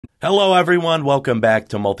Hello, everyone. Welcome back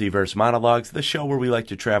to Multiverse Monologues, the show where we like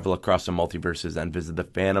to travel across the multiverses and visit the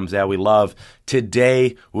fandoms that we love.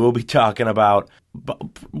 Today, we'll be talking about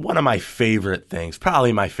one of my favorite things,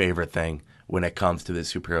 probably my favorite thing when it comes to the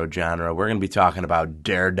superhero genre. We're going to be talking about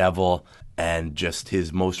Daredevil and just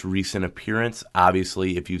his most recent appearance.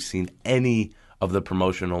 Obviously, if you've seen any of the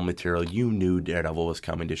promotional material, you knew Daredevil was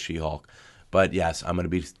coming to She-Hulk. But yes, I'm going to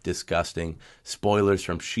be discussing spoilers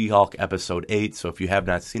from She-Hulk Episode 8. So if you have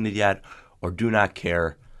not seen it yet or do not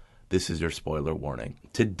care, this is your spoiler warning.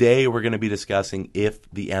 Today we're going to be discussing if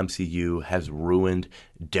the MCU has ruined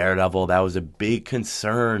Daredevil. That was a big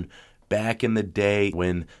concern back in the day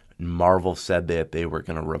when Marvel said that they were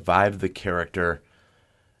going to revive the character.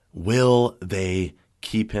 Will they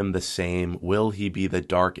keep him the same? Will he be the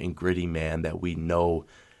dark and gritty man that we know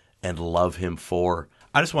and love him for?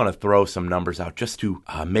 I just want to throw some numbers out just to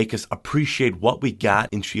make us appreciate what we got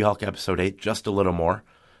in She-Hulk Episode 8 just a little more.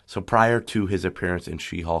 So prior to his appearance in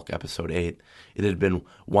She-Hulk Episode 8, it had been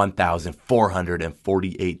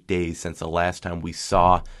 1,448 days since the last time we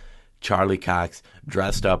saw Charlie Cox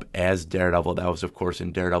dressed up as Daredevil. That was, of course,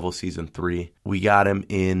 in Daredevil Season 3. We got him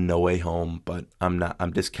in No Way Home, but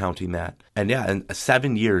I'm discounting that. And yeah, in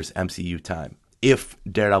 7 years MCU time. If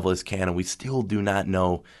Daredevil is canon, we still do not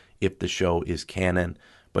know if the show is canon.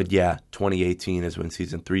 But yeah, 2018 is when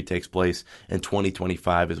Season 3 takes place, and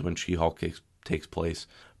 2025 is when She-Hulk takes place.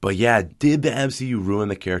 But yeah, did the MCU ruin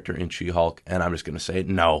the character in She-Hulk? And I'm just going to say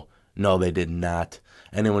no. No, they did not.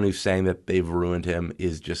 Anyone who's saying that they've ruined him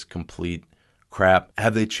is just complete crap.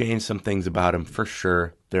 Have they changed some things about him? For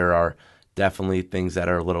sure. There are definitely things that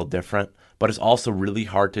are a little different. But it's also really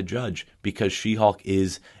hard to judge because She-Hulk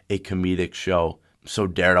is a comedic show. So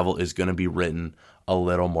Daredevil is going to be written a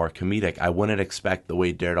little more comedic. I wouldn't expect the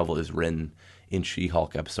way Daredevil is written in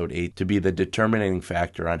She-Hulk Episode 8 to be the determining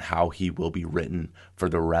factor on how he will be written for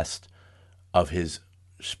the rest of his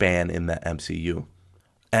span in the MCU.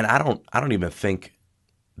 And I don't even think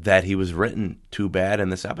that he was written too bad in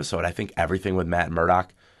this episode. I think everything with Matt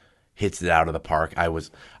Murdock hits it out of the park. I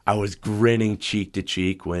was grinning cheek to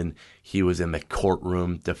cheek when he was in the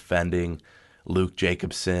courtroom defending Luke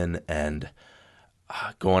Jacobson and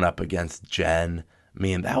going up against Jen. I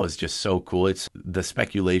mean, that was just so cool. The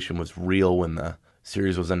speculation was real when the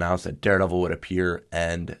series was announced that Daredevil would appear,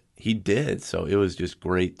 and he did. So it was just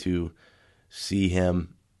great to see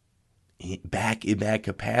him back in that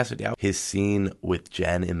capacity. His scene with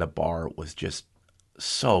Jen in the bar was just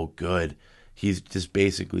so good. He's just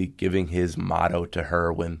basically giving his motto to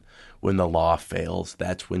her when the law fails.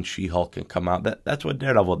 That's when She-Hulk can come out. That's what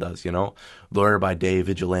Daredevil does, you know? Lawyer by day,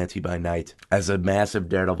 vigilante by night. As a massive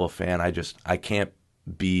Daredevil fan, I can't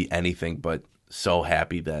be anything but so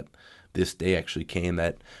happy that this day actually came,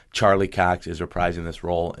 that Charlie Cox is reprising this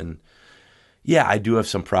role. And yeah, I do have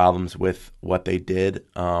some problems with what they did.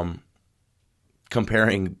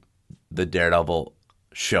 Comparing the Daredevil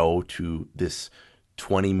show to this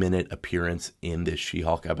 20-minute appearance in this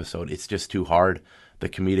She-Hulk episode, it's just too hard. The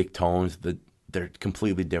comedic tones, they're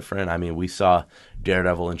completely different. I mean, we saw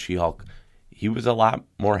Daredevil and She-Hulk. He was a lot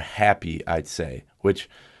more happy, I'd say, which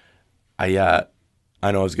I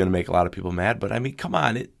know is going to make a lot of people mad, but I mean, come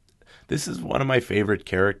on. This is one of my favorite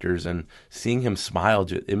characters, and seeing him smile,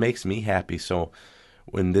 it makes me happy. So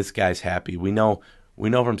when this guy's happy, we know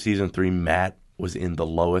from Season 3, Matt was in the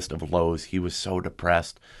lowest of lows. He was so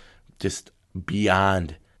depressed, just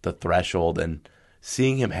beyond the threshold, and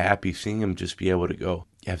seeing him happy, seeing him just be able to go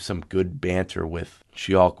have some good banter with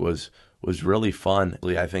She-Hulk was really fun.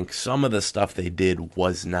 I think some of the stuff they did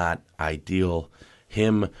was not ideal.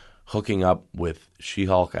 Him hooking up with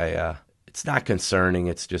She-Hulk, it's not concerning.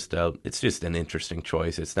 It's just an interesting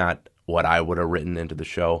choice. It's not what I would have written into the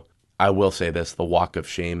show. I will say this: the walk of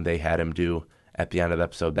shame they had him do at the end of the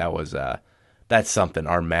episode, that's something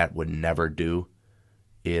our Matt would never do.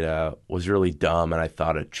 It was really dumb, and I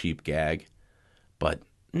thought a cheap gag. But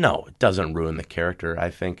no, it doesn't ruin the character.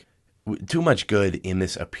 I think too much good in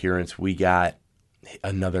this appearance. We got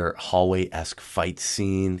another hallway-esque fight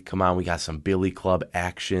scene. Come on, we got some Billy Club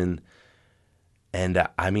action. And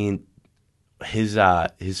I mean, his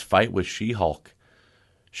fight with She-Hulk,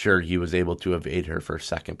 sure, he was able to evade her for a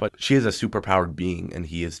second, but she is a superpowered being, and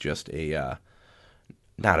he is just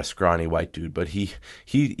not a scrawny white dude, but he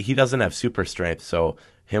doesn't have super strength. So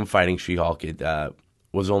him fighting She-Hulk, it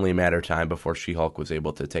was only a matter of time before She-Hulk was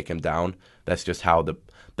able to take him down. That's just how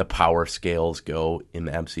the power scales go in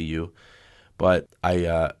the MCU. But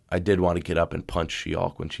I did want to get up and punch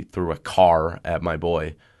She-Hulk when she threw a car at my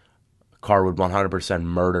boy. A car would 100%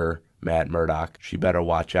 murder Matt Murdock. She better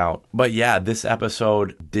watch out. But yeah, this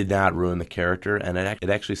episode did not ruin the character, and it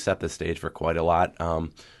actually set the stage for quite a lot.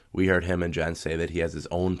 We heard him and Jen say that he has his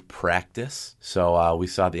own practice. So we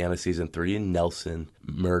saw at the end of season 3 Nelson,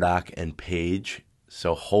 Murdock, and Paige.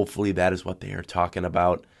 So hopefully that is what they are talking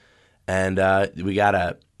about. And we got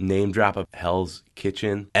a name drop of Hell's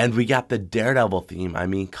Kitchen. And we got the Daredevil theme. I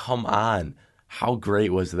mean, come on. How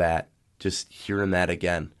great was that? Just hearing that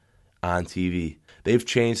again on TV. They've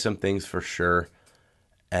changed some things for sure.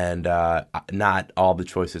 And not all the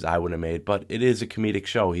choices I would have made. But it is a comedic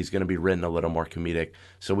show. He's going to be written a little more comedic.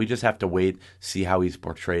 So we just have to wait, see how he's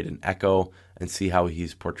portrayed in Echo, and see how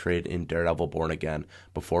he's portrayed in Daredevil Born Again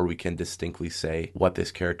before we can distinctly say what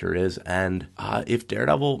this character is. And if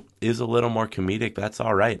Daredevil is a little more comedic, that's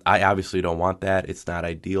all right. I obviously don't want that. It's not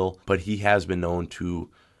ideal. But he has been known to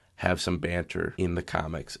have some banter in the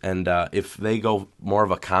comics. And if they go more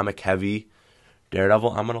of a comic-heavy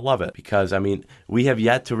Daredevil, I'm going to love it. Because, I mean, we have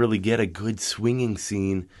yet to really get a good swinging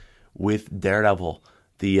scene with Daredevil.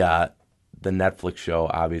 The Netflix show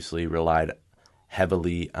obviously relied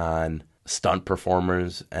heavily on stunt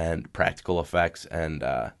performers and practical effects, and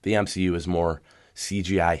the MCU is more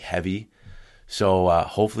CGI heavy. So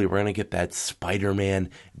hopefully we're going to get that Spider-Man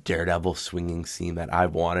Daredevil swinging scene that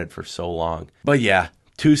I've wanted for so long. But yeah,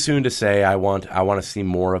 too soon to say. I want to see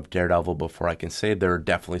more of Daredevil before I can say. There are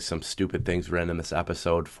definitely some stupid things written in this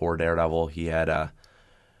episode for Daredevil. He had a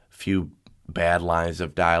few bad lines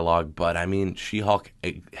of dialogue, but I mean, She-Hulk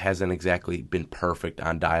hasn't exactly been perfect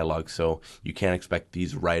on dialogue, so you can't expect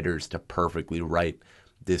these writers to perfectly write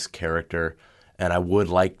this character. And I would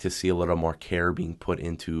like to see a little more care being put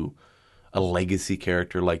into a legacy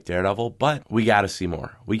character like Daredevil, but we got to see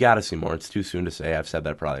more. It's too soon to say. I've said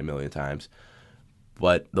that probably a million times.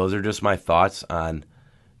 But those are just my thoughts on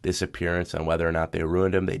this appearance and whether or not they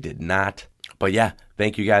ruined him. They did not. But yeah,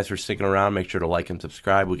 thank you guys for sticking around. Make sure to like and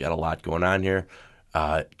subscribe. We got a lot going on here.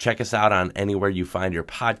 Check us out on anywhere you find your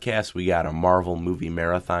podcasts. We got a Marvel movie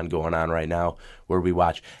marathon going on right now where we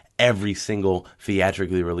watch every single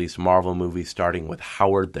theatrically released Marvel movie, starting with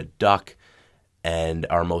Howard the Duck. And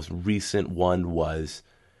our most recent one was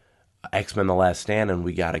X-Men The Last Stand, and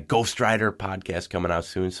we got a Ghost Rider podcast coming out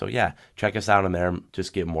soon. So yeah, check us out on there.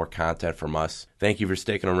 Just get more content from us. Thank you for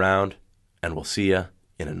sticking around, and we'll see you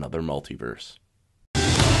in another multiverse.